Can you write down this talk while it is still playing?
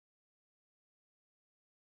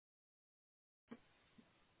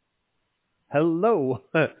Hello.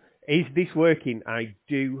 Is this working? I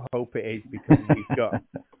do hope it is because we've got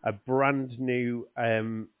a brand new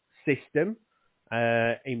system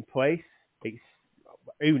in place. It's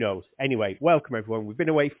who knows. Anyway, welcome everyone. We've been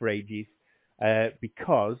away for ages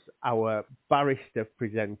because our barrister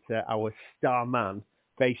presenter, our star man,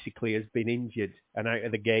 basically has been injured and out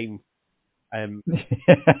of the game. You're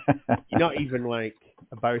not even like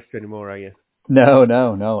a barrister anymore, are you? No.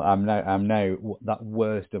 I'm now that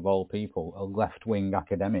worst of all people, a left-wing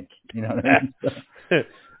academic. You know what I mean?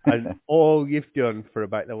 And all you've done for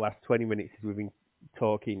about the last 20 minutes as we've been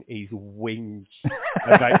talking is whinge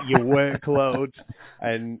about your workload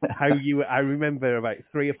and how you. I remember about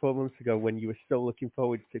 3 or 4 months ago when you were still looking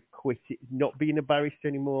forward to quit it, not being a barrister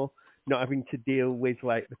anymore, not having to deal with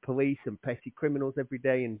like the police and petty criminals every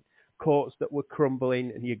day and courts that were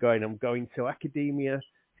crumbling, and you're going, I'm going to academia.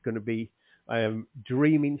 It's going to be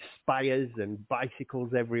dreaming spires and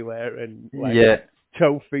bicycles everywhere and like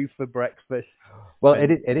tofu for breakfast. Well,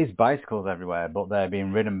 it is bicycles everywhere, but they're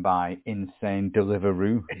being ridden by insane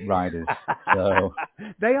Deliveroo riders. So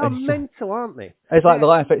they are mental, aren't they? It's like the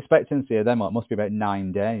life expectancy of them must be about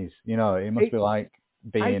 9 days. You know, it must be like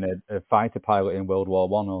being a fighter pilot in World War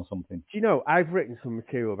One or something. Do you know, I've written some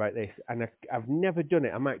material about this, and I've never done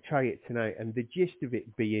it. I might try it tonight. And the gist of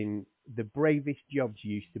it being the bravest jobs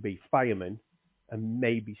used to be fireman and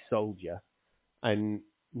maybe soldier, and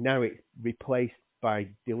now it's replaced by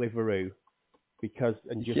Deliveroo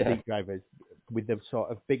and just seat drivers with the sort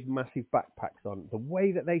of big, massive backpacks on. The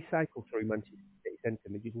way that they cycle through Manchester City Centre,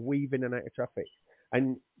 they're just weave in and out of traffic.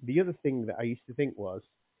 And the other thing that I used to think was,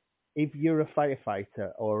 if you're a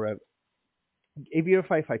firefighter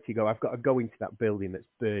you go, I've got to go into that building that's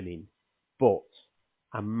burning, but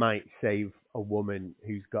I might save a woman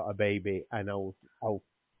who's got a baby, and I'll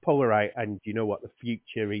pull her out, and you know what? The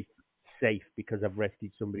future is safe because I've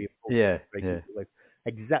rescued somebody.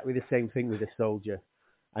 Exactly the same thing with a soldier.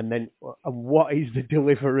 And then, what is the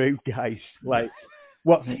Deliveroo guys like?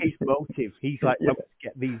 What's his motive? He's like, let's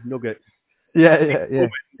get these nuggets. Who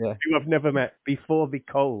I've never met before they're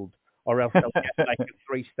cold, or else I'll get like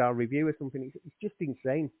a 3-star review or something. It's just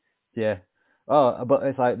insane. Yeah. Oh, but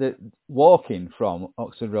it's like walking from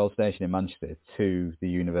Oxford Road Station in Manchester to the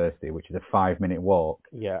university, which is a 5-minute walk,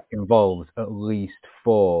 involves at least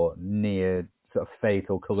 4 near sort of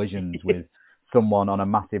fatal collisions with someone on a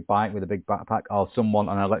massive bike with a big backpack or someone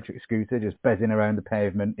on an electric scooter just bezzing around the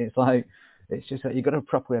pavement. It's like, it's just like you've got to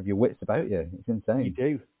properly have your wits about you. It's insane. You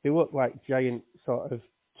do. They look like giant sort of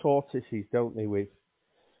tortoises, don't they?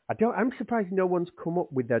 I'm surprised no one's come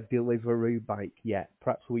up with a Deliveroo bike yet.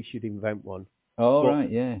 Perhaps we should invent one. Oh, right,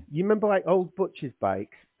 yeah. You remember like old butcher's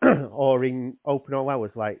bikes or in open all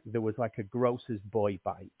hours, like there was like a grocer's boy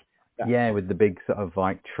bike. With the big sort of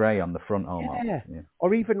like tray on the front almost. Yeah.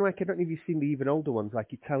 Or even like, I don't know if you've seen the even older ones,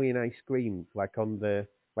 like Italian ice creams, like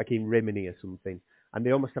in Rimini or something. And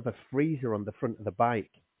they almost have a freezer on the front of the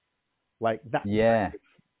bike. Like that kind of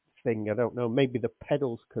thing, I don't know. Maybe the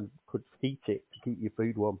pedals could heat it to keep your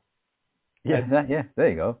food warm. Yeah, there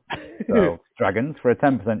you go. So, Dragons for a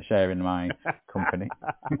 10% share in my company.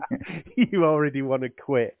 You already want to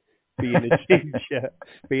quit being a teacher,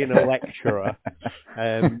 being a lecturer.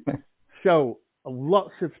 So,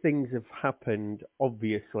 lots of things have happened,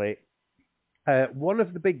 obviously. One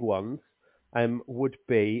of the big ones would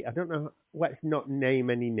be, I don't know, let's not name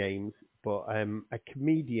any names, but a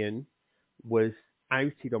comedian was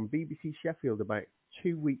outed on BBC Sheffield about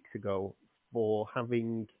 2 weeks ago for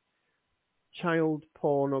having child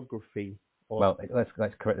pornography. Well, let's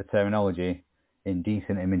correct the terminology.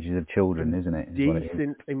 Indecent images of children, isn't it?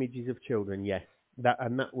 Indecent images of children, yes. That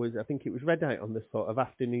was, I think it was read out on the sort of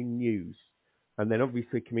afternoon news. And then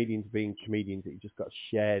obviously comedians being comedians, it just got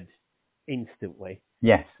shared instantly.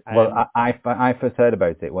 Yes. Well, I first heard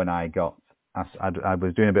about it when I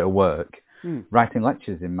was doing a bit of work, writing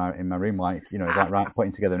lectures in my room, like, you know, like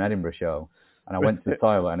putting together an Edinburgh show. And I went to the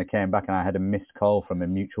toilet and I came back and I had a missed call from a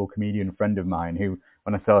mutual comedian friend of mine who,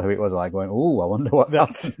 when I saw who it was, I went, "Oh, I wonder what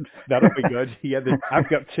happened." That'll be good. Yeah, I've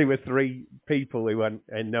got 2 or 3 people who went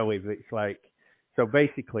and know him. It's like, so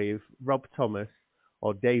basically, if Rob Thomas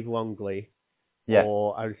or Dave Longley,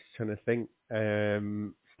 or I was trying to think,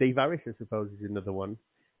 Steve Harris, I suppose, is another one.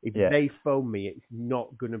 If they phone me, it's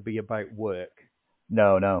not going to be about work.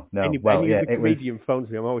 No. Any of the comedian phones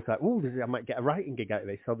me, I'm always like, "Oh, I might get a writing gig out of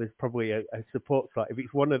this." So there's probably a support slot. If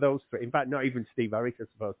it's one of those 3, in fact, not even Steve Harris, I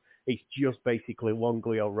suppose. It's just basically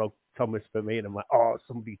Longley or Rob Thomas for me, and I'm like, "Oh,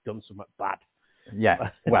 somebody's done something bad."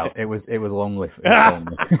 Yeah. Well, it was Longley. I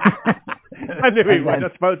knew it was.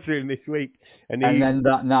 I spoke to him this week, and then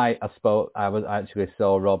that night I actually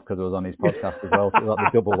saw Rob because I was on his podcast as well. So it was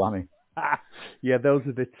like the double whammy. Yeah, those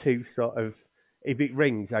are the two sort of. If it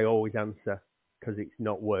rings, I always answer because it's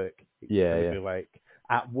not work. It's going to be like,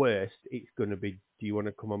 at worst, it's going to be, do you want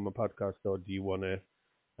to come on my podcast or do you want to,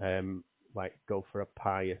 like, go for a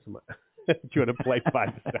pie or something? Do you want to play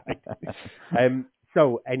 5-a-side?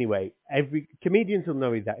 So anyway, every comedians will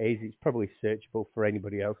know who that is. It's probably searchable for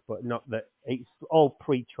anybody else, but not that it's all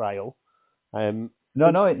pre-trial. No,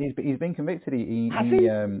 he's been convicted. Has he?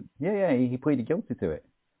 He pleaded guilty to it.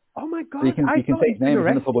 Oh my So you God! can I say thought his he'd been name. It's in the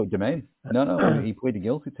arrested. public domain. No, he pleaded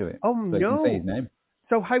guilty to it. Oh So you can say his no! name.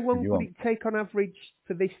 So how long if you would want. it take on average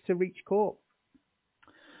for this to reach court?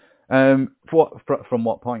 From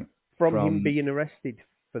what point? From him being arrested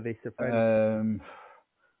for this offence?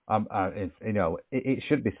 It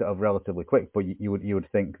should be sort of relatively quick, but you would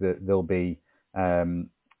think that there'll be.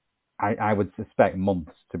 I would suspect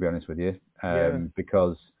months, to be honest with you,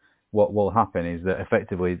 because what will happen is that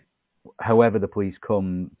effectively, however the police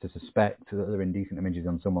come to suspect that there are indecent images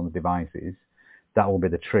on someone's devices, that will be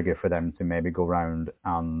the trigger for them to maybe go round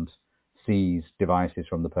and seize devices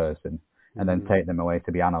from the person and then take them away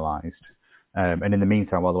to be analysed. And in the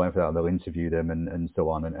meantime, while they're waiting for that, they'll interview them and so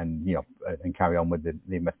on, and carry on with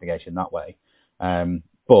the investigation that way.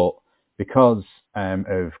 But because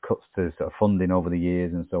of cuts to sort of funding over the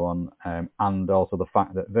years and so on, and also the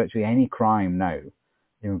fact that virtually any crime now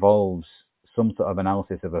involves some sort of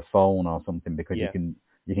analysis of a phone or something, because you can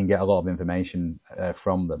get a lot of information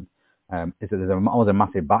from them, is that there's always a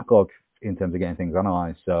massive backlog in terms of getting things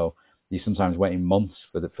analysed. So you're sometimes waiting months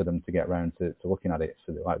for them to get around to looking at it,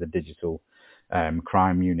 so like the digital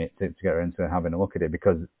crime unit to get around to having a look at it,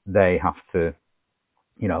 because they have to.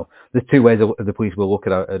 There's two ways the police will look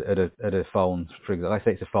at a phone. For example, let's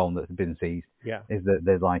say it's a phone that's been seized. Yeah. Is that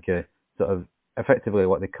there's like a sort of effectively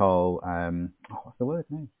what they call what's the word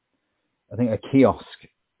name? I think a kiosk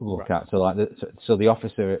look at. So like the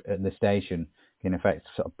officer at the station can in effect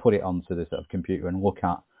sort of put it onto the sort of computer and look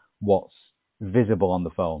at what's visible on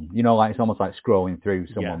the phone. Like it's almost like scrolling through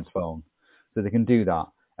someone's phone. So they can do that.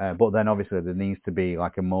 But then obviously there needs to be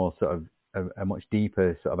like a more sort of a much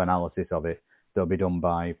deeper sort of analysis of it. They'll be done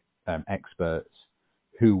by experts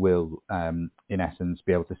who will, in essence,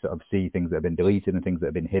 be able to sort of see things that have been deleted and things that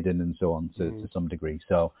have been hidden and so on to some degree.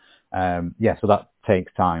 So, so that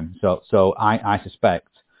takes time. So I suspect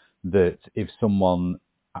that it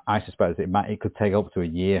could take up to a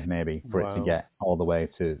year maybe for it to get all the way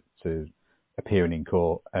to appearing in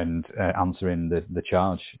court and answering the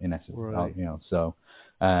charge, in essence. Right. So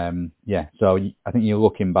I think you're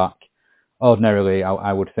looking back. Ordinarily,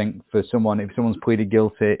 I would think for someone, if someone's pleaded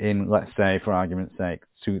guilty in, let's say, for argument's sake,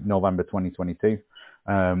 to November 2022,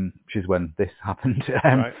 which is when this happened,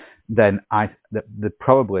 then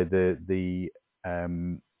probably the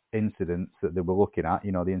incidents that they were looking at, the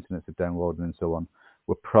incidents of downloading and so on,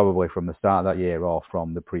 were probably from the start of that year or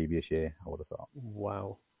from the previous year, I would have thought.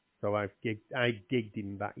 Wow. So I gigged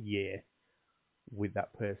in that year with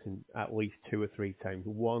that person at least 2 or 3 times.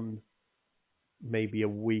 One, maybe a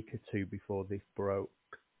week or two before this broke,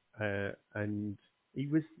 and it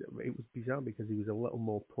was bizarre because he was a little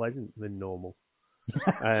more pleasant than normal,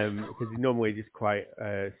 because he's normally just quite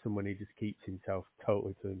someone who just keeps himself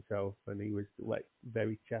totally to himself, and he was like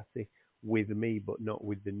very chatty with me, but not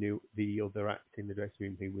with the other act in the dressing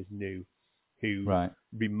room who was new, who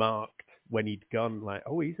remarked when he'd gone like,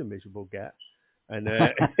 "Oh, he's a miserable get," and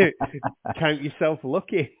count yourself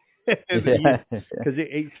lucky. Because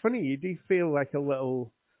it's funny, you do feel like a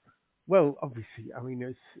little. Well, obviously, I mean,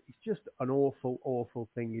 it's just an awful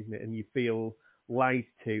thing, isn't it? And you feel lied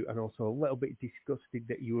to, and also a little bit disgusted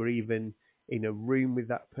that you were even in a room with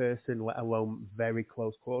that person, let alone very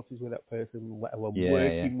close quarters with that person, let alone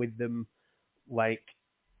working with them. Like,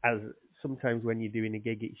 as sometimes when you're doing a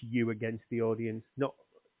gig, it's you against the audience. Not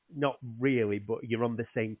really, but you're on the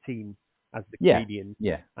same team as the comedian,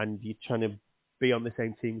 and you're trying to be on the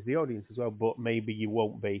same team as the audience as well, but maybe you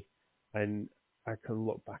won't be. And I can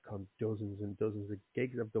look back on dozens and dozens of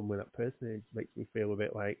gigs I've done with that person, and it makes me feel a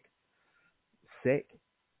bit like sick.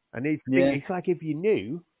 And it's like if you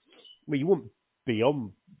knew, well, you wouldn't be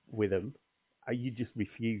on with them. You just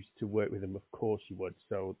refuse to work with them. Of course you would.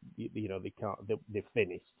 So they can't. They're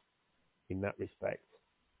finished in that respect.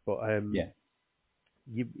 But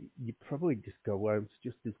you probably just go, well, it's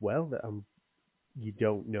just as well that you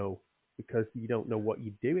don't know, because you don't know what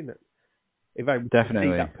you're doing. If I see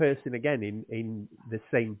that person again in the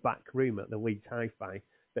same back room at the Leeds Hi-Fi,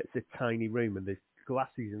 that's a tiny room and there's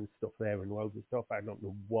glasses and stuff there and loads of stuff, I don't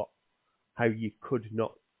know how you could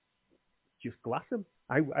not just glass them.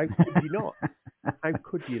 How could you not? How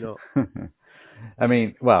could you not?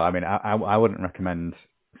 I wouldn't recommend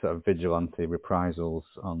sort of vigilante reprisals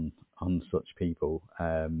on such people,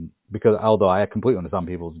 because although I completely understand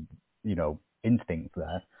people's instincts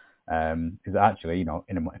there, is actually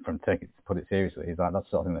to put it seriously, is that that's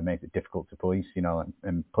sort of thing that makes it difficult to police,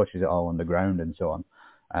 and pushes it all underground and so on.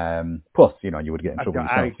 Plus, you would get in trouble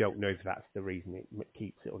yourself. I don't know if that's the reason it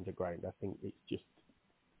keeps it underground. I think it's just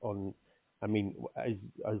on. I mean,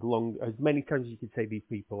 as many times as you could say these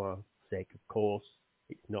people are sick, of course,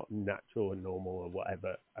 it's not natural and normal or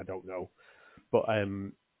whatever. I don't know, but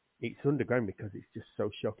it's underground because it's just so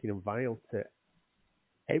shocking and vile to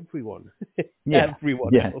everyone.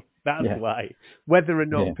 Everyone else. That's why. Whether or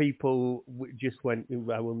not people just went,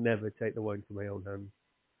 I will never take the law into my own hands,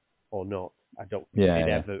 or not. I don't think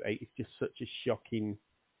ever. It's just such a shocking.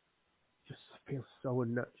 Just feels so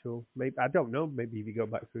unnatural. Maybe I don't know. Maybe if you go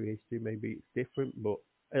back through history, maybe it's different. But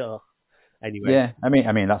anyway. Yeah, I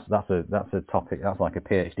mean that's a topic. That's like a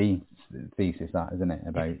PhD thesis, that isn't it?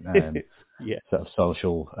 About sort of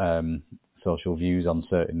social views on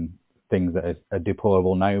certain things that are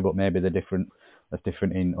deplorable now, but maybe they're different. That's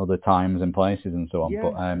different in other times and places and so on.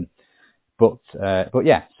 Yeah. But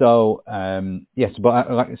yeah. So yes, but I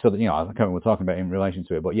can't remember what we're talking about in relation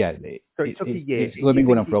to it. But yeah, so it took a year. It's been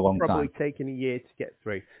going on for a long time. Probably taken a year to get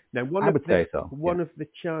through. Now, I would say so. One of the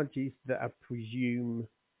charges that I presume,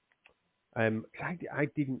 I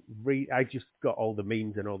didn't read. I just got all the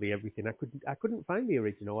memes and all the everything. I couldn't find the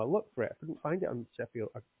original. I looked for it. I couldn't find it on Sheffield.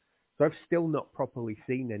 So I've still not properly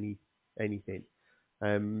seen anything.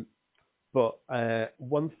 But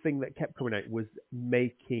one thing that kept coming out was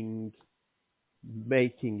making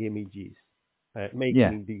images,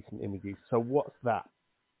 indecent images. So what's that?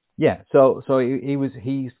 Yeah. So he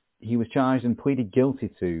was charged and pleaded guilty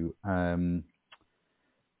to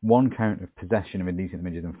 1 count of possession of indecent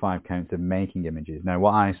images and 5 counts of making images. Now,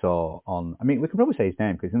 what I saw we can probably say his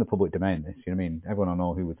name because it's in the public domain. This, you know what I mean? Everyone will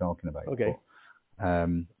know who we're talking about. Okay. But,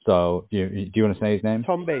 so do you want to say his name?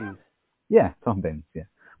 Tom Binns. Yeah, Tom Binns. Yeah,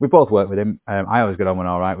 we both worked with him. I always got on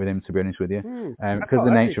all right with him, to be honest with you, because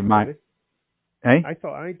the nature of my. Really. I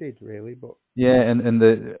thought I did really, but yeah, and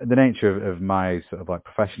the nature of my sort of like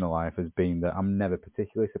professional life has been that I'm never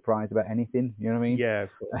particularly surprised about anything. You know what I mean? Yeah.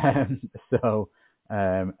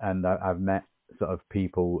 And I've met sort of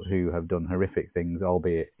people who have done horrific things,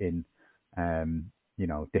 albeit in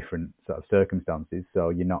different sort of circumstances. So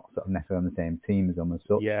you're not sort of necessarily on the same team as them as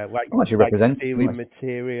such. Yeah, unless you represent stealing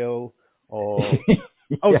material or.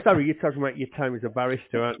 Oh, sorry, you're talking about your time as a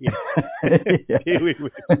barrister, aren't you?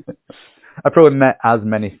 I probably met as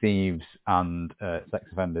many thieves and sex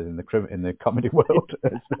offenders in the comedy world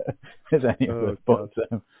as any of us,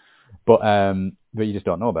 but you just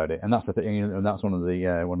don't know about it, and that's the thing. And that's one of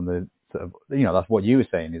the sort of that's what you were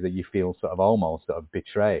saying, is that you feel sort of almost sort of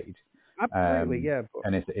betrayed. Absolutely, yeah.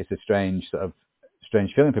 And it's a strange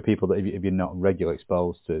feeling for people that if you're not regularly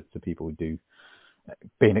exposed to people who do.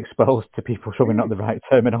 Being exposed to people is probably not the right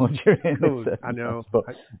terminology. I know,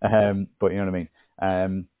 but you know what I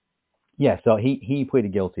mean. Yeah, so he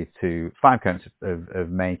pleaded guilty to 5 counts of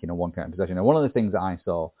making and 1 count of possession. And one of the things that I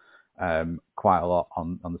saw quite a lot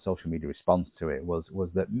on the social media response to it was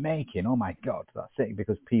that making, oh my God, that's it,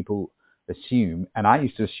 because people assume, and I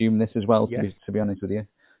used to assume this as well, to be honest with you,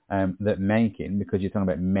 that making, because you're talking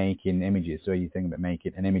about making images, so you think about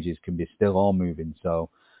making, and images can be still or moving,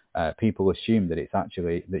 so people assume that it's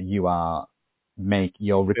actually that you're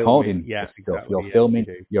recording stuff, exactly, you're filming,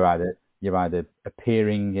 you're either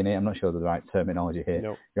appearing in it. I'm not sure the right terminology here.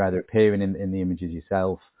 No. You're either appearing in the images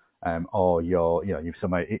yourself, or you've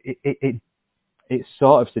somehow it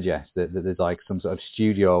sort of suggests that there's like some sort of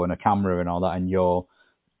studio and a camera and all that, and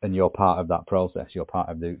you're part of that process. You're part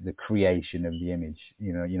of the creation of the image.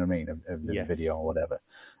 You know what I mean, of the video or whatever.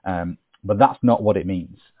 But that's not what it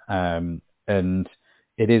means. And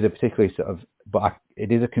it is a particularly sort of,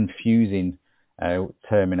 it is a confusing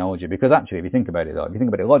terminology, because actually, if you think about it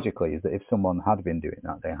logically, is that if someone had been doing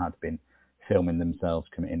that, they had been filming themselves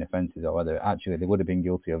committing offences, or whether actually they would have been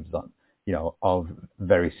guilty of that, of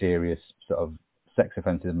very serious sort of sex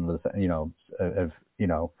offences, of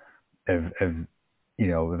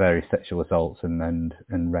various sexual assaults and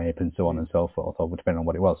rape and so on and so forth, or depending on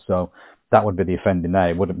what it was. So that would be the offending there.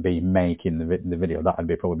 It wouldn't be making the video. That would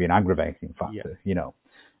be probably an aggravating factor,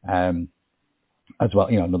 as well.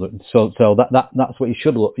 So that's what you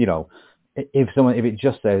should look. If it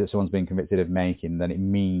just says that someone's been convicted of making, then it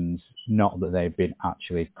means not that they've been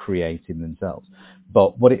actually creating themselves.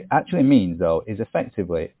 But what it actually means, though, is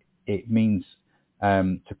effectively it means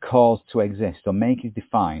to cause to exist. So make is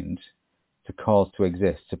defined to cause to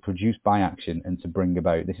exist, to produce by action, and to bring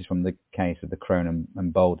about. This is from the case of the Crown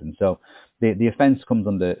and Bowden. So the offence comes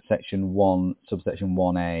under Section 1, subsection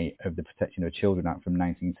 1A of the Protection of Children Act from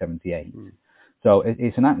 1978. So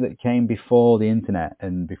it's an act that came before the internet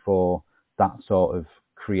and before that sort of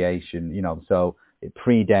creation, so it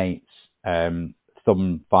predates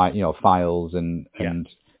some files and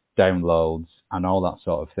downloads and all that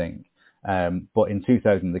sort of thing. But in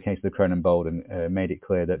 2000, the case of the Crown and Bowden made it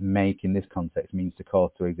clear that make in this context means to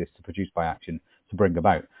cause to exist, to produce by action, to bring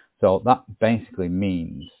about. So that basically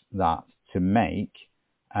means that to make,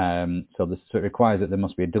 so it requires that there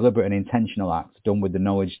must be a deliberate and intentional act done with the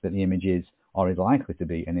knowledge that the image is or is likely to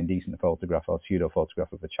be an indecent photograph or pseudo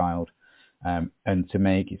photograph of a child. And to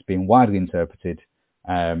make, it's been widely interpreted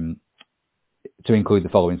to include the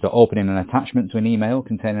following. So opening an attachment to an email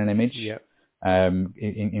containing an image. Yep.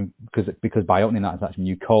 Because by opening that attachment,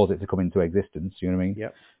 you cause it to come into existence. You know what I mean?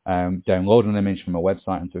 Yep. Downloading an image from a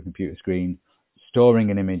website onto a computer screen,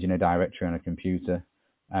 storing an image in a directory on a computer,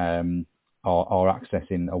 or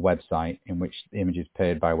accessing a website in which the image is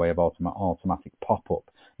paired by way of automatic pop-up.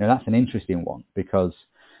 Now that's an interesting one, because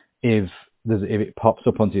if it pops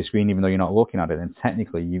up onto your screen even though you're not looking at it, then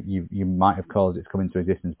technically you might have caused it to come into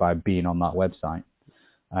existence by being on that website.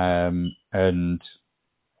 And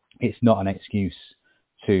it's not an excuse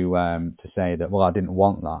to say that, well, I didn't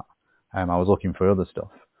want that. I was looking for other stuff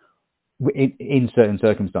in certain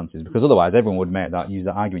circumstances, because otherwise everyone would use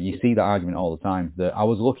that argument. You see that argument all the time, that I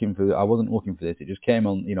wasn't looking for this. It just came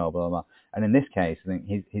on, blah, blah, blah. And in this case, I think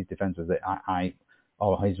his defense was that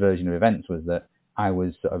or his version of events was that I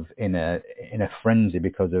was sort of in a frenzy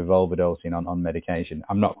because of overdosing on medication.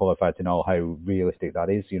 I'm not qualified to know how realistic that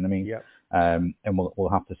is. You know what I mean? Yep. And we'll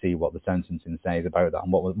have to see what the sentencing says about that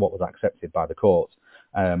and what was accepted by the court.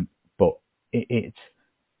 But it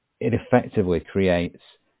effectively creates.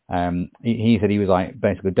 He said he was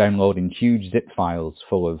basically downloading huge zip files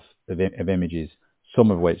full of images, some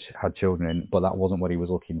of which had children in, but that wasn't what he was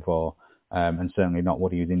looking for, and certainly not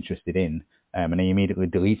what he was interested in. And he immediately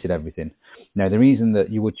deleted everything. Now, the reason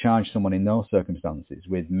that you would charge someone in those circumstances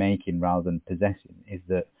with making rather than possessing is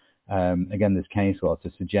that, again, there's case law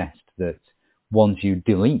to suggest that once you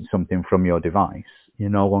delete something from your device, you're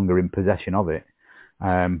no longer in possession of it.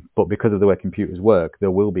 But because of the way computers work,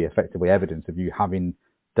 there will be effectively evidence of you having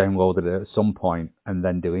downloaded it at some point and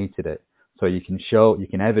then deleted it. So you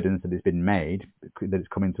can evidence that it's been made, that it's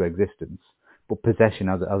come into existence. But possession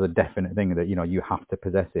as a definite thing, that you have to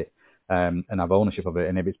possess it and have ownership of it.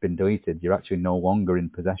 And if it's been deleted, you're actually no longer in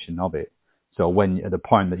possession of it. So when at the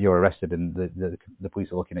point that you're arrested and the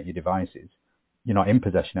police are looking at your devices, you're not in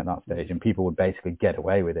possession at that stage, and people would basically get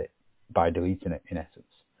away with it by deleting it in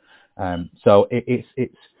essence. So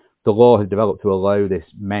it's the law has developed to allow this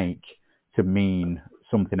make to mean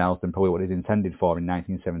something else than probably what it was intended for in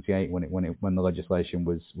 1978 when the legislation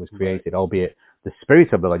was created, albeit the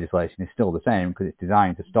spirit of the legislation is still the same, because it's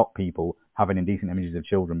designed to stop people having indecent images of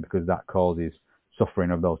children, because that causes suffering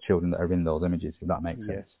of those children that are in those images, if that makes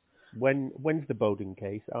sense. When's the Bowden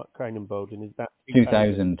case? Crown and Bowden, is that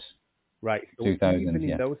 2000? Right. So 2000, even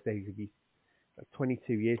in those days,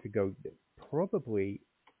 22 years ago, probably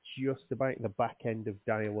just about the back end of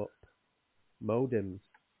dial-up modems.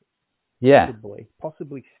 Yeah.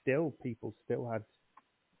 Possibly still, people still had.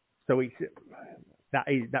 So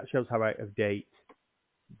that shows how out of date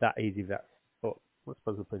that is, if that's. But I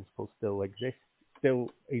suppose the principle still exists,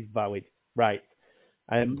 still is valid, right?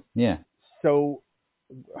 Yeah. So,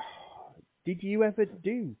 did you ever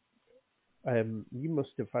do? You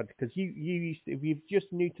must have had, because you used to, if you're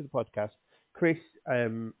just new to the podcast, Chris,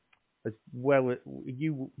 as well,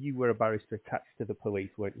 you were a barrister attached to the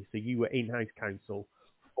police, weren't you? So you were in-house counsel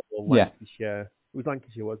for Lancashire. It was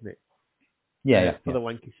Lancashire, wasn't it? For the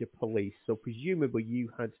Lancashire police. So presumably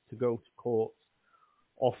you had to go to court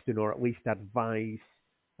often, or at least advise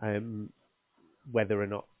whether or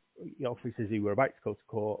not the officers who were about to go to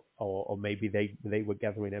court, or maybe they were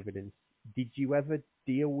gathering evidence. Did you ever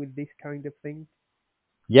deal with this kind of thing?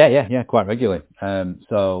 Yeah, quite regularly.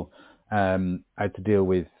 So I had to deal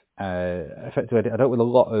with effectively, I dealt with a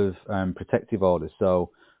lot of protective orders.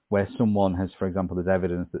 So where someone has, for example, there's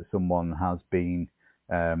evidence that someone has been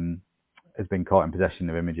caught in possession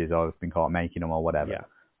of images, or has been caught making them, or whatever.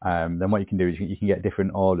 Then what you can do is you can get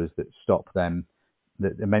different orders that stop them,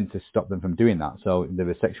 that are meant to stop them from doing that. So there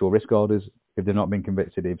are sexual risk orders if they've not been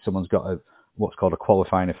convicted. If someone's got what's called a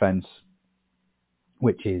qualifying offence,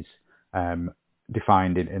 which is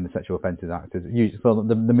defined in the Sexual Offences Act as so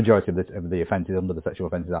the majority of the offences under the Sexual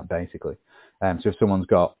Offences Act, basically. So if someone's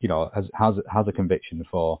got has a conviction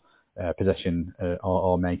for possession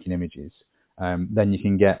or making images, then you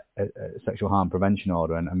can get a sexual harm prevention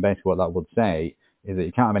order. And basically what that would say is that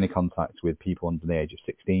you can't have any contact with people under the age of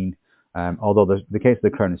 16. Although the case of the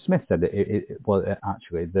Crown and Smith said that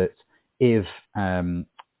actually that if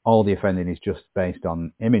all the offending is just based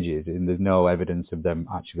on images and there's no evidence of them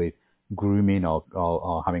actually grooming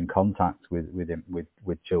or having contact with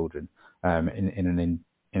children in an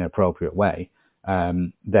inappropriate way,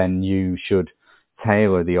 then you should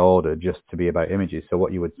tailor the order just to be about images. So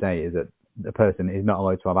what you would say is that the person is not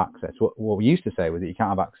allowed to have access. What we used to say was that you can't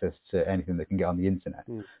have access to anything that can get on the internet.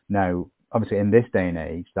 Now, obviously, in this day and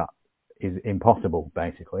age, that is impossible,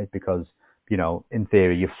 basically, because in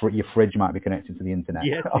theory, your fridge might be connected to the internet,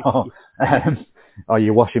 or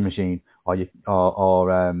your washing machine, and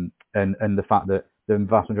the fact that the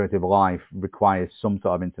vast majority of life requires some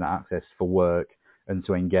sort of internet access for work and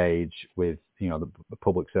to engage with the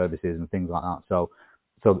public services and things like that. So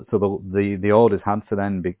the orders had to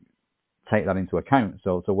then take that into account.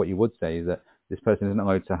 So what you would say is that this person isn't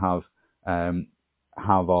allowed to have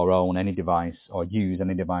or own any device or use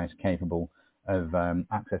any device capable of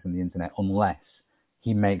accessing the internet unless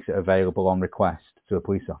he makes it available on request to a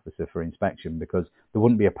police officer for inspection, because there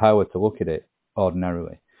wouldn't be a power to look at it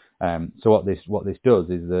ordinarily. So what this does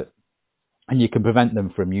is that, and you can prevent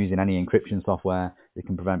them from using any encryption software. You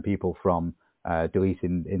can prevent people from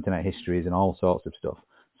deleting internet histories and all sorts of stuff.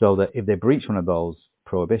 So that if they breach one of those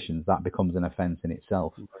prohibitions, that becomes an offence in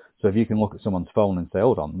itself. So if you can look at someone's phone and say,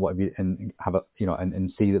 "Hold on, what have you?" and have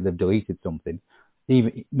and see that they've deleted something,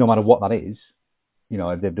 even no matter what that is,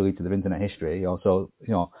 if they've deleted their internet history, also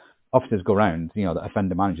officers go around, the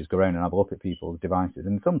offender managers go around and have a look at people's devices,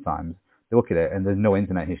 and sometimes they look at it and there's no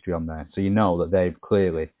internet history on there, so that they've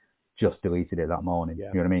clearly just deleted it that morning. You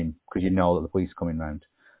know what I mean? Because that the police are coming round.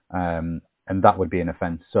 And that would be an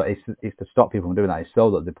offence. So it's to stop people from doing that. It's so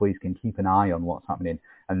that the police can keep an eye on what's happening,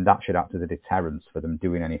 and that should act as a deterrence for them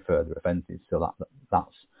doing any further offences. So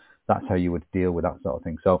that's how you would deal with that sort of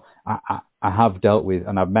thing. So I have dealt with,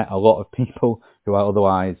 and I've met a lot of people who are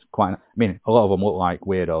otherwise quite. A lot of them look like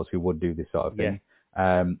weirdos who would do this sort of thing.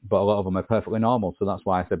 But a lot of them are perfectly normal. So that's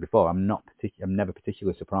why I said before, I'm never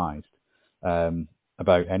particularly surprised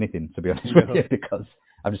about anything, to be honest with you, because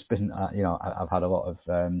I've just been, I've had a lot of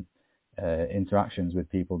interactions with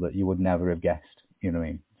people that you would never have guessed. You know what I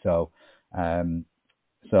mean? So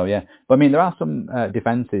yeah. But there are some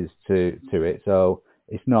defences to it. So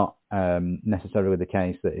it's not necessarily the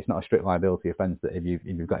case that it's not a strict liability offence that if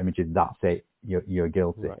you've got images, that's it, you're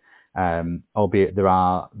guilty. Right. Albeit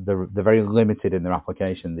they're very limited in their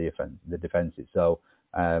application, the defences. So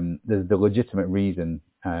there's the legitimate reason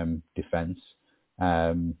defence.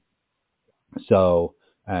 And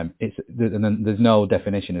then there's no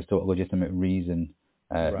definition as to what legitimate reason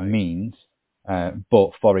means.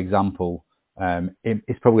 But for example,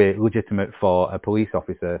 it's probably legitimate for a police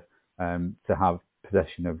officer to have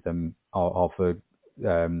possession of them, or for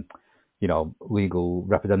legal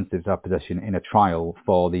representatives to have possession in a trial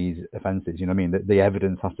for these offences. You know what I mean? The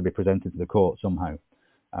evidence has to be presented to the court somehow.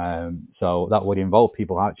 So that would involve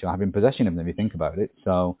people actually having possession of them, if you think about it.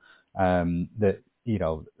 So that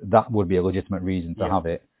would be a legitimate reason to have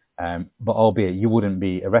it. But albeit you wouldn't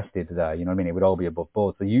be arrested there, you know what I mean? It would all be above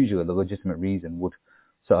board. So usually the legitimate reason would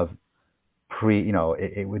sort of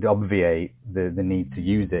it would obviate the need to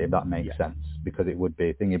use it, if that makes sense, because it would be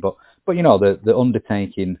a thingy. But the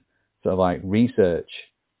undertaking sort of like research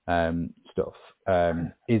stuff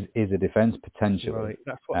is a defence potentially. Right,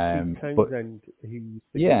 that's what Townsend, who's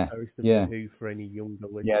the comparison who for any younger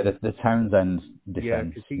listeners. Yeah, the Townsend defence. Yeah,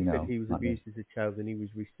 because he said he was abused as a child and he was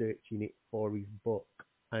researching it for his book,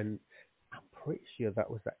 and I'm pretty sure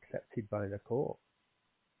that was accepted by the court.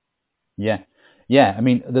 Yeah.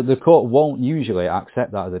 The court won't usually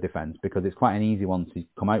accept that as a defence because it's quite an easy one to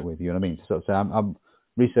come out with. You know what I mean? So I'm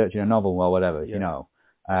researching a novel or whatever.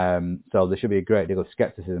 So there should be a great deal of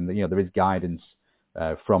scepticism that there is guidance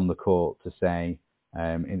from the court to say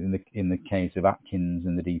in the case of Atkins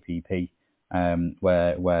and the DPP,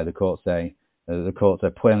 where the courts say the courts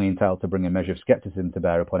are plainly entitled to bring a measure of scepticism to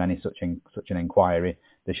bear upon any such an inquiry.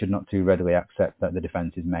 They should not too readily accept that the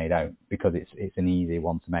defence is made out because it's an easy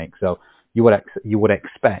one to make. So you would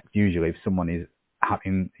expect usually if someone is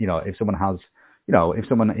having if someone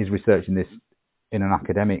is researching this in an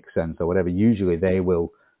academic sense or whatever, usually they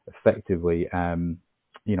will effectively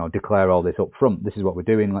declare all this up front. This is what we're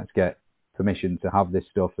doing. Let's get permission to have this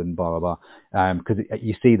stuff and blah blah blah. Because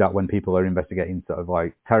you see that when people are investigating sort of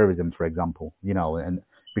like terrorism, for example, and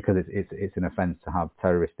because it's an offence to have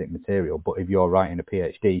terroristic material. But if you're writing a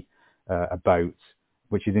PhD about,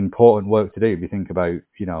 which is important work to do, if you think about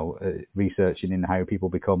researching in how people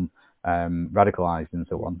become radicalized and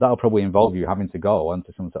so on. That'll probably involve you having to go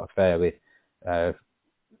onto some sort of fairly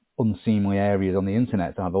unseemly areas on the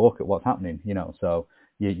internet to have a look at what's happening, so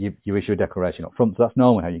you issue a declaration up front. So that's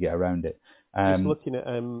normally how you get around it. Just looking at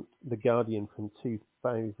The Guardian from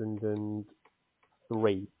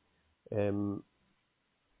 2003,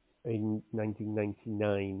 in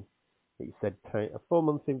 1999, it said a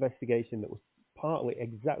 4-month investigation that was partly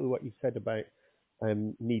exactly what you said about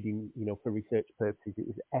needing, for research purposes. It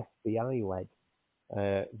was FBI-led,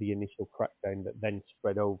 the initial crackdown that then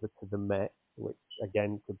spread over to the Met, which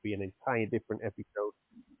again could be an entire different episode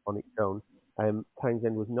on its own.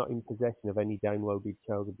 Townsend was not in possession of any downloaded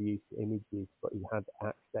child abuse images, but he had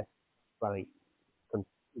access to sites from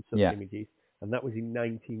such images, and that was in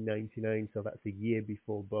 1999. So that's a year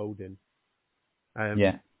before Bowden.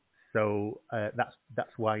 So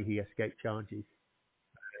that's why he escaped charges.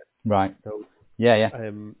 Right. So that's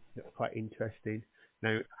quite interesting.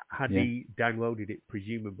 Now, had he downloaded it,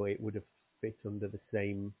 presumably it would have fit under the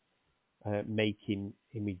same making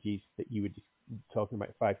images that you were just talking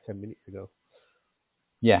about 5-10 minutes ago.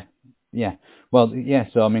 Yeah. Well,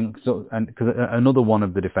 so I mean, because another one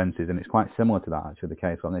of the defences, and it's quite similar to that actually. The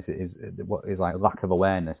case on this is what is like lack of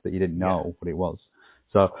awareness, that you didn't know what it was.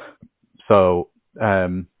 So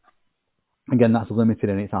again, that's limited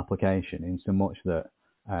in its application in so much that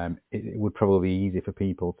it would probably be easy for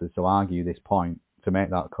people to argue this point, to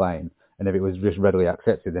make that claim. And if it was just readily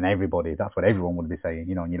accepted, then that's what everyone would be saying,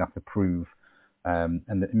 and you'd have to prove,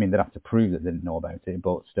 they'd have to prove that they didn't know about it,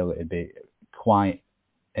 but still it'd be quite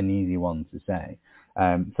an easy one to say.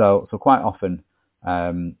 So quite often,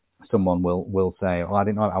 someone will say, well, I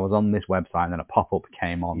didn't know, I was on this website and then a pop-up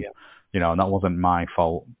came on, and that wasn't my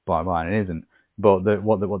fault, blah, blah, and it isn't. But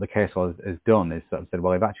what the case law has done is sort of said,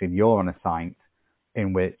 well, if actually you're on a site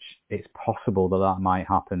in which it's possible that might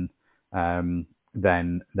happen, then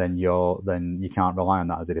you can't rely on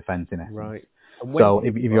that as a defence in essence. Right. So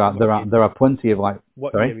if you are, there are plenty of like.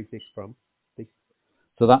 What year is this from?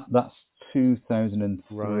 So that's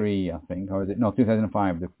 2003, I think, or is it? No,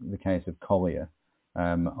 2005. The case of Collier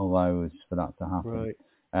allows for that to happen.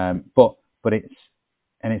 Right. But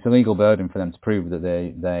it's a legal burden for them to prove that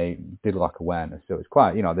they did lack awareness. So it's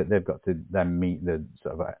quite, they've got to then meet the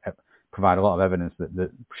sort of provide a lot of evidence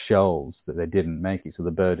that shows that they didn't make it. So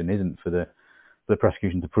the burden isn't for the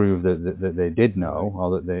prosecution to prove that they did know,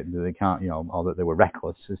 or that they can't, or that they were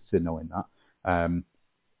reckless as to knowing that.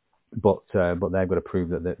 But they've got to prove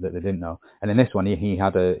that they didn't know. And in this one, he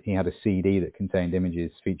had a CD that contained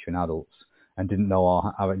images featuring adults, and didn't know,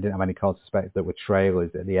 or didn't have any cause to suspect that were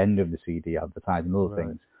trailers at the end of the CD advertising other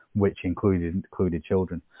things, which included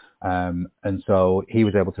children. And so he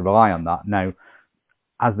was able to rely on that. Now,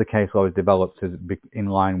 as the case law has developed in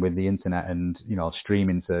line with the internet and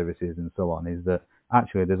streaming services and so on, is that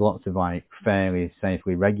actually there's lots of like fairly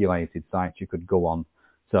safely regulated sites you could go on.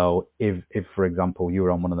 So if for example you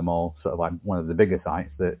were on one of the more sort of like one of the bigger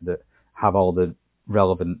sites that have all the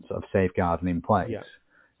relevant sort of safeguarding in place,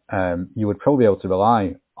 you would probably be able to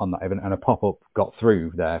rely on that. And a pop-up got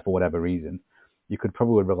through there for whatever reason, you could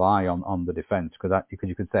probably rely on the defence, because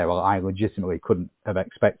you could say, well, I legitimately couldn't have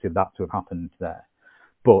expected that to have happened there.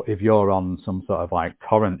 But if you're on some sort of like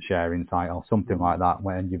torrent sharing site or something like that,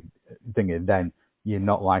 then you're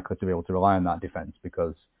not likely to be able to rely on that defence,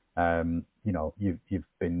 because you've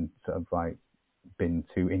been sort of like been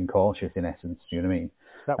too incautious in essence. You know what I mean?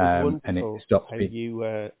 That was wonderful. And it stops how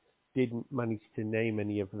you didn't manage to name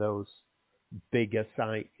any of those bigger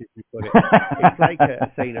sites. If you put it, it's like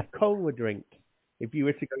saying a cola drink. If you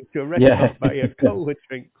were to go to a restaurant, buy a cola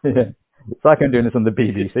drink. It's like I'm doing this on the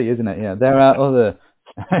BBC, isn't it? Yeah, there are other.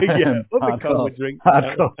 Other cola drinks.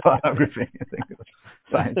 Hardcore pornography.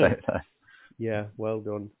 Yeah, well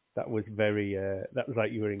done. That was very. That was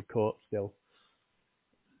like you were in court still.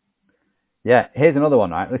 Yeah, here's another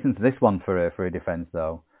one. Right, listen to this one for a defence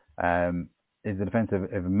though. Is the defence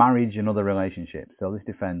of marriage and other relationships. So this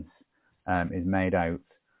defence is made out,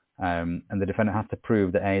 and the defendant has to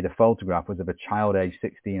prove that the photograph was of a child aged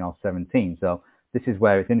 16 or 17. So this is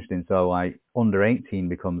where it's interesting. So like under 18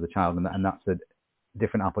 becomes a child, and that's a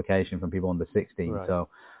different application from people under 16. Right. So,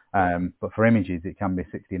 but for images, it can be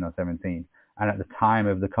 16 or 17. And at the time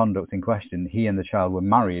of the conduct in question, he and the child were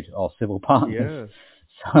married or civil partners.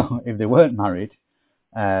 Yeah. So if they weren't married,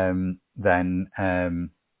 then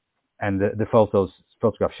and the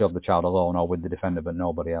photograph showed the child alone or with the defender, but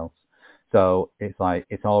nobody else. So it's like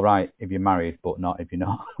it's all right if you're married, but not if you're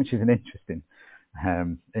not, which is an interesting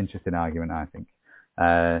argument, I think.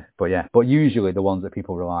 But usually the ones that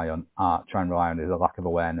people try and rely on is a lack of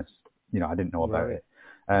awareness. I didn't know about it.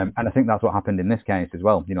 And I think that's what happened in this case as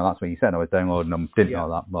well. That's what he said. I was downloading them, didn't know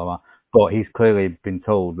that, blah, blah. But he's clearly been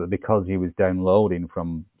told that because he was downloading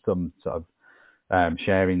from some sort of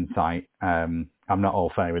sharing site, I'm not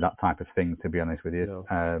all fair with that type of thing, to be honest with you. No.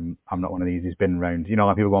 I'm not one of these who's been around,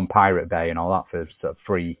 like people go on Pirate Bay and all that for sort of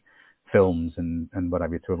free films and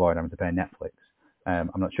whatever to avoid having to pay Netflix.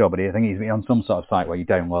 I'm not sure, but I think he's on some sort of site where you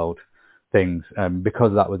download things.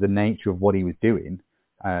 Because that was the nature of what he was doing,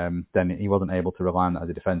 then he wasn't able to rely on that as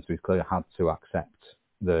a defence, so he's clearly had to accept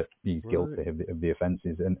that he's guilty of the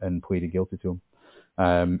offences and pleaded guilty to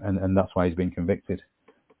them. And that's why he's been convicted.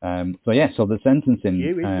 So the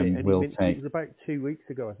sentencing will take... It was about 2 weeks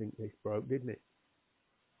ago, I think, this broke, didn't it?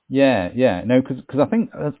 Yeah. No, because I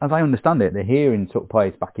think, as I understand it, the hearing took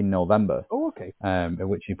place back in November. Oh, okay. At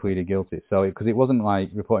which he pleaded guilty. So, because it wasn't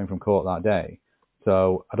like reporting from court that day.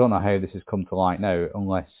 So, I don't know how this has come to light now,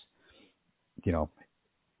 unless,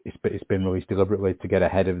 it's been released deliberately to get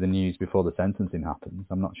ahead of the news before the sentencing happens.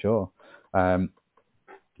 I'm not sure. But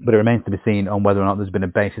it remains to be seen on whether or not there's been a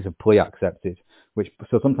basis of plea accepted.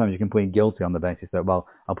 So sometimes you can plead guilty on the basis that, well,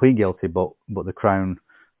 I'll plead guilty, but the Crown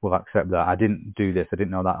will accept that. I didn't do this, I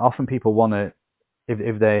didn't know that. Often people want to,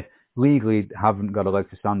 if they legally haven't got a leg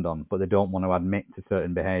to stand on, but they don't want to admit to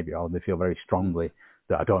certain behaviour, or they feel very strongly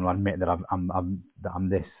that I don't want to admit that I'm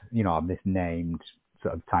this, I'm this named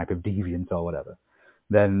sort of type of deviant or whatever,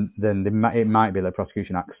 then it might be that the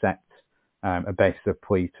prosecution accepts a basis of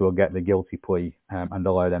plea to get the guilty plea and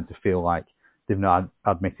allow them to feel like they've not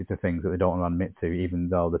admitted to things that they don't want to admit to, even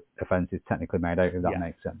though the offence is technically made out, if that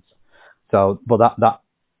makes sense. So, but that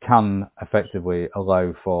can effectively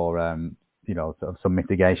allow for sort of some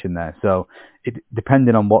mitigation there. So,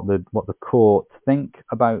 depending on what the court think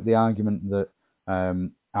about the argument that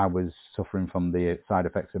I was suffering from the side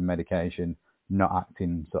effects of medication, not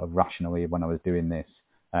acting sort of rationally when I was doing this.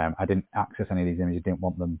 I didn't access any of these images, didn't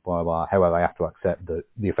want them, blah, blah. However, I have to accept that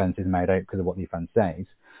the offence is made out because of what the offence says,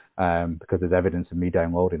 because there's evidence of me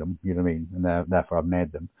downloading them, you know what I mean? And therefore I've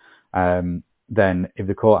made them. Then if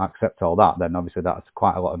the court accepts all that, then obviously that's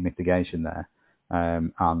quite a lot of mitigation there.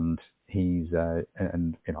 And he's,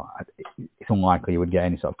 it's unlikely he would get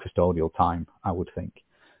any sort of custodial time, I would think.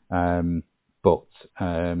 But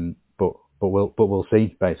we'll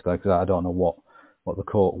see, basically, because I don't know what the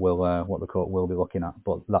court will be looking at,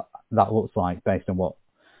 but that looks like, based on what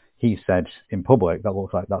he said in public, that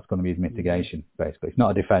looks like that's going to be his mitigation. Basically, it's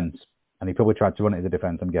not a defence, and he probably tried to run it as a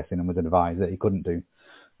defence, I'm guessing, and was advised that he couldn't do,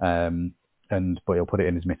 but he'll put it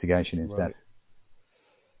in his mitigation instead. Right.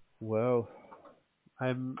 Well,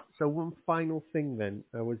 so one final thing then.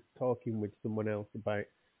 I was talking with someone else about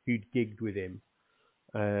who'd gigged with him.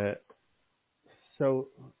 I don't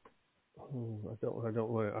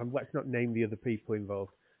want. Let's not name the other people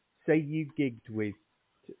involved. Say you gigged with.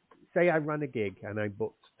 Say I ran a gig and I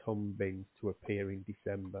booked Tom Binns to appear in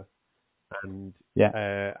December, and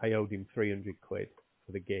I owed him 300 quid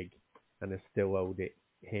for the gig, and I still owed it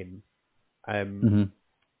him.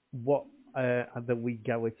 What are the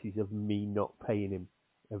legalities of me not paying him?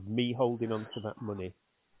 Of me holding on to that money?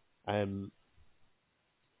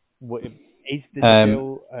 Is there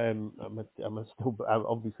still?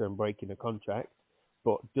 Obviously I'm breaking a contract,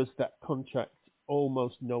 but does that contract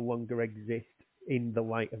almost no longer exist in the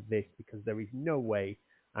light of this? Because there is no way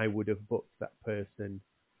I would have booked that person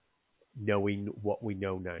knowing what we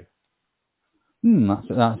know now.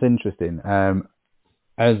 That's interesting.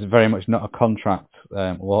 As very much not a contract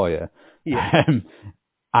lawyer,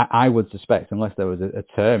 I would suspect, unless there was a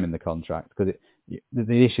term in the contract, because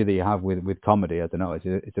the issue that you have with comedy, I don't know,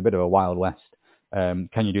 it's a bit of a Wild West. Can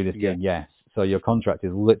you do this gig? Yes. So your contract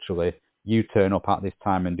is literally, you turn up at this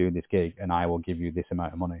time and do this gig, and I will give you this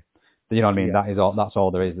amount of money. So you know what I mean? That is all. That's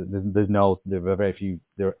all there is. There are very few,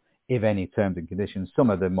 if any, terms and conditions. Some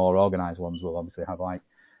of the more organised ones will obviously have like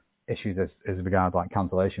issues as regards like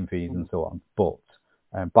cancellation fees and so on. But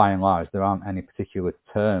by and large, there aren't any particular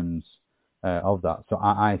terms of that. So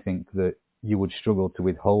I think that you would struggle to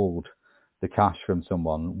withhold the cash from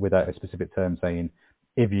someone without a specific term saying,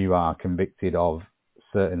 if you are convicted of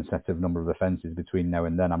certain set of number of offences between now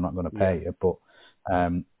and then, I'm not going to pay you. But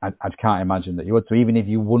I can't imagine that you would. So even if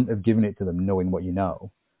you wouldn't have given it to them knowing what you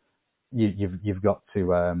know, you've got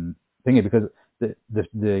to think it, because the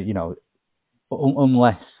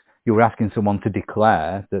unless you were asking someone to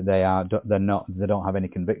declare that they don't have any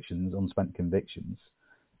convictions, unspent convictions,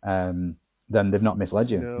 then they've not misled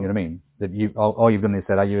you. No. You know what I mean? That all you've done is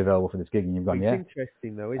said, "Are you available for this gig?" And you've gone, It's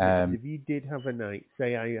interesting though, isn't it? If you did have a night,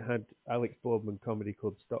 say I had Alex Boardman Comedy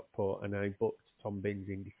Club Stockport, and I booked Tom Binns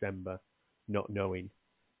in December, not knowing,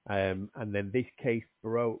 and then this case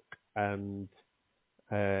broke, and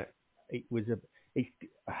it was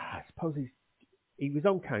I suppose he was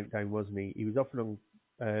on Countdown, wasn't he? He was often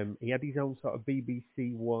on. He had his own sort of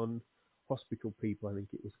BBC One Hospital People, I think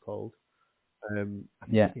it was called. I think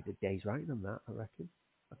I did a day's writing on that. I reckon.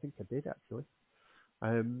 I think I did actually.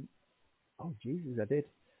 Oh Jesus, I did.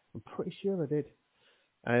 I'm pretty sure I did.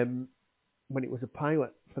 When it was a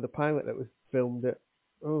pilot for the pilot that was filmed at.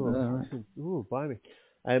 Oh, blimey.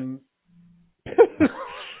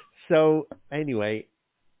 So anyway,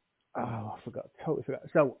 I forgot. Totally forgot.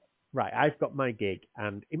 So right, I've got my gig,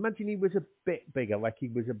 and imagine he was a bit bigger, like he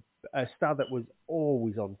was a star that was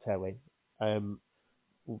always on telly,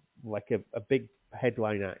 like a big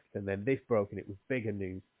headline act, and then this broke, and it was bigger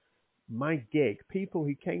news. My gig, people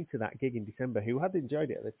who came to that gig in December who had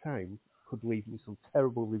enjoyed it at the time could leave me some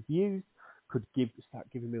terrible reviews, could start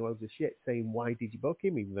giving me loads of shit saying, why did you book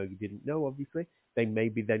him, even though you didn't know, obviously. They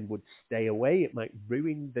maybe then would stay away. It might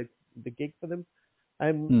ruin the gig for them.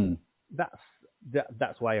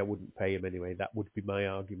 That's why I wouldn't pay him anyway. That would be my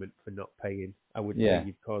argument for not paying. I would say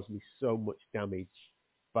you've caused me so much damage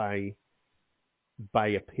by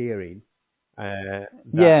appearing. I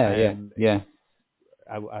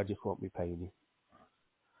just won't be paying you.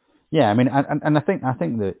 Yeah, I mean, and I think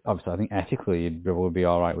that obviously I think ethically you'd probably be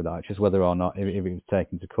all right with that. It's just whether or not if it was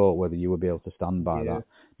taken to court, whether you would be able to stand by that.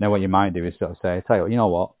 Now, what you might do is sort of say, tell you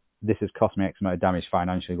what, this has cost me X amount of damage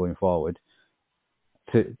financially going forward.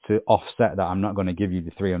 To offset that, I'm not going to give you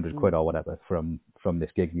the 300 quid or whatever from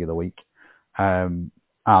this gig the other week. And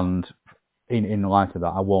in light of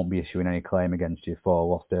that, I won't be issuing any claim against you for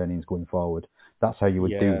lost earnings going forward. That's how you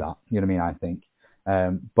would do that. You know what I mean? I think.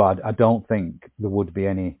 But I don't think there would be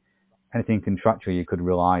anything contractual you could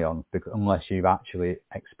rely on, because unless you've actually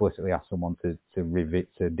explicitly asked someone to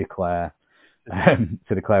declare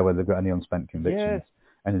whether they've got any unspent convictions.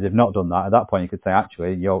 And if they've not done that, at that point you could say,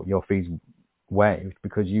 actually, your fees waived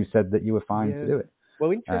because you said that you were fine to do it.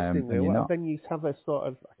 Well, interestingly, a lot of venues have a sort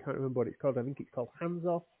of, I can't remember what it's called, I think it's called hands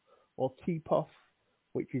off or keep off,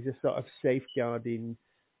 which is a sort of safeguarding.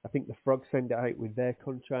 I think the Frog send it out with their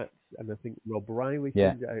contracts, and I think Rob Riley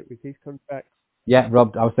sends it out with his contracts. Yeah,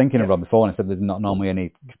 Rob. I was thinking of Rob before, and I said there's not normally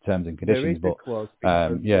any terms and conditions, but clause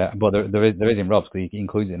but there is in Rob's, because he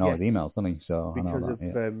includes it in all his emails, doesn't he? So because I know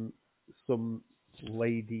that, of some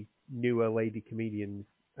newer lady comedians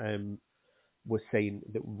was saying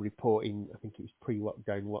that reporting, I think it was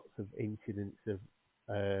pre-lockdown, lots of incidents of,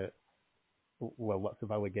 lots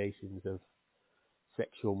of allegations of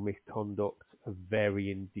sexual misconduct of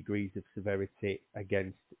varying degrees of severity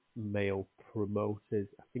against male promoters.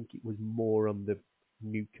 I think it was more on the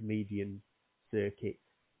new comedian circuit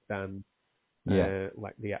than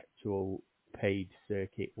like the actual paid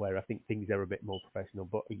circuit, where I think things are a bit more professional,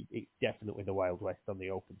 but it's definitely the Wild West on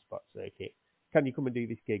the open spot circuit. Can you come and do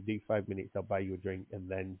this gig? Do 5 minutes, I'll buy you a drink. And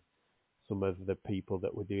then some of the people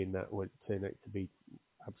that were doing that would turn out to be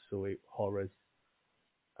absolute horrors.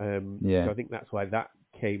 So I think that's why that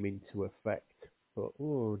came into effect. But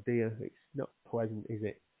oh dear, it's not pleasant, is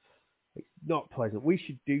it? It's not pleasant. We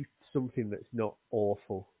should do something that's not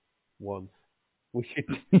awful once. We should.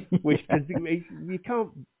 You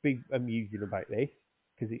can't be amusing about this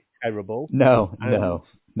because it's terrible. No.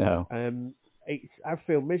 I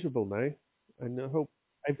feel miserable now, and I hope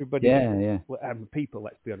everybody. People,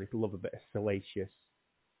 let's be honest, love a bit of salacious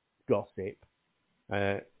gossip.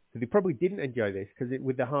 So they probably didn't enjoy this because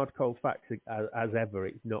with the hard cold facts, as ever,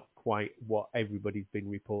 it's not quite what everybody's been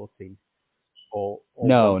reporting. Or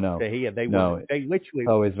no. To hear. They literally.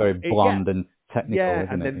 Oh, it's very bland and technical. Yeah,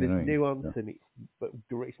 isn't and it? then there's nuance, and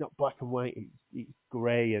it's not black and white. It's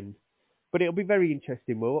grey, but it'll be very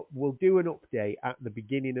interesting. We'll do an update at the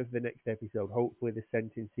beginning of the next episode. Hopefully, the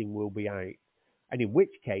sentencing will be out, and in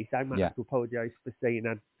which case, I might have to apologise for saying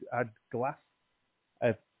I'd glass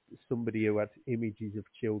of somebody who had images of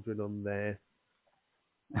children on there.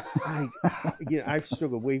 I've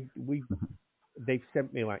struggled. They've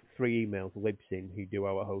sent me like 3 emails, Libsyn, who do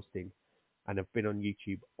our hosting, and I've been on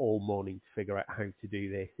YouTube all morning to figure out how to do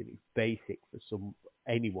this, and it's basic for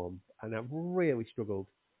anyone, and I've really struggled.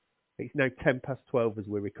 It's now 12:10 as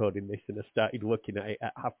we're recording this, and I started looking at it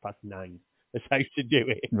at 9:30 as how to do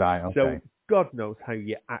it. Right. Okay. So God knows how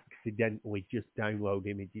you accidentally just download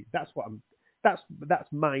images. That's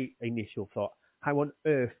my initial thought. How on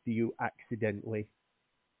earth do you accidentally?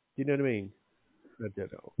 Do you know what I mean? I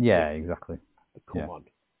don't know. Yeah, exactly. Come on.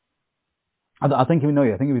 I think he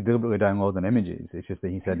was deliberately downloading images. It's just that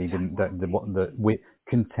he said he didn't.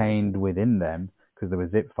 Contained within them, because there were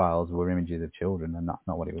zip files, were images of children, and that's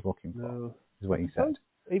not what he was looking for. No. Is what he said.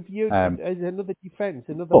 If you as another defence,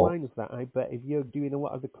 another line of that, I bet if you're doing a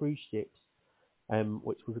lot of the cruise ships,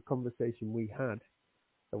 which was a conversation we had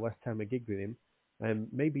the last time I gigged with him,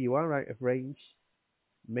 Maybe you are out of range.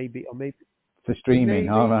 Maybe for streaming.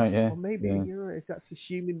 All right, yeah. Or maybe if that's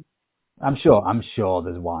assuming. I'm sure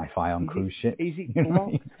there's Wi-Fi on cruise ships. Is it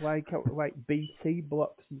blocked like BT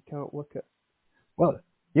blocks? You can't look at. Well,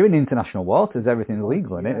 you're in international waters. Everything's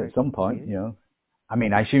legal in it at some point. I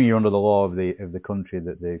mean, I assume you're under the law of the country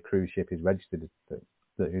that the cruise ship is registered,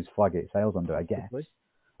 that whose flag it sails under. I guess.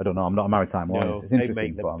 I don't know. I'm not a maritime lawyer. No, it's interesting, they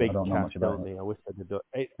make the but big I don't know much about it. I wish they'd done.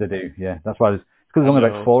 They do, yeah. That's why it's because there's only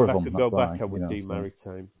like 4 of them. If I could go back, I would do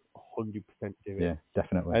maritime. 100% do it. Yeah,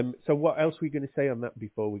 definitely. So what else were you going to say on that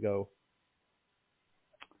before we go?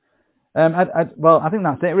 Well, I think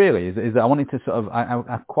that's it. Really, is that I wanted to sort of,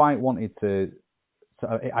 I quite wanted to.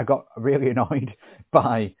 I got really annoyed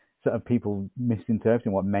by sort of people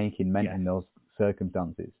misinterpreting what making meant in those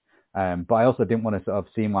circumstances. But I also didn't want to sort of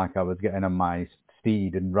seem like I was getting on my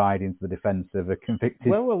steed and riding to the defence of a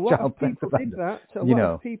convicted child sex offender. Did that.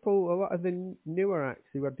 A lot of the newer acts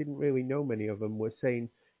who I didn't really know many of them were saying,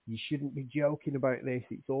 you shouldn't be joking about this,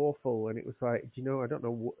 it's awful. And it was like, I don't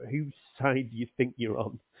know whose side you think you're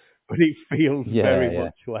on, but it feels very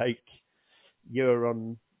much like you're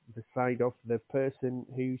on the side of the person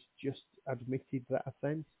who's just admitted that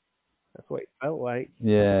offence. That's what it felt like.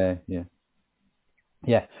 Yeah.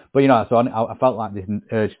 But so I felt like this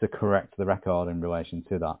urge to correct the record in relation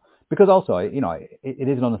to that, because also it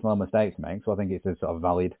is an honest mistake to make. So I think it's a sort of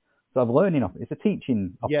valid sort of learning. It's a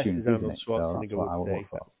teaching opportunity, isn't it? So that's what I would look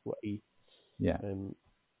for.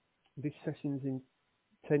 This session's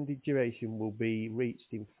intended duration will be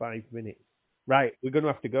reached in 5 minutes. Right, we're going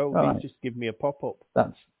to have to go. Please just give me a pop-up.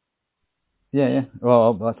 That's yeah.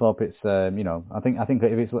 Well, let's hope it's I think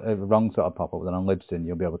if it's a wrong sort of pop-up, then on Libsyn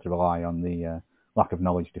you'll be able to rely on the lack of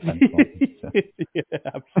knowledge defence. Yeah,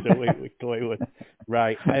 absolutely, clearly.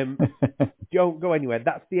 Right. Don't go anywhere.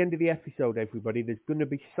 That's the end of the episode, everybody. There's going to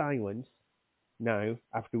be silence now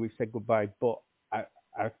after we've said goodbye, but I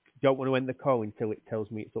don't want to end the call until it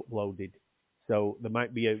tells me it's uploaded. So there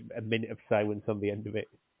might be a minute of silence on the end of it.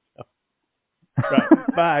 Right.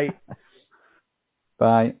 Bye.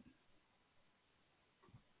 Bye.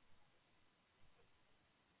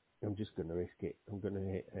 I'm just going to risk it. I'm going to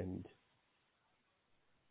hit end.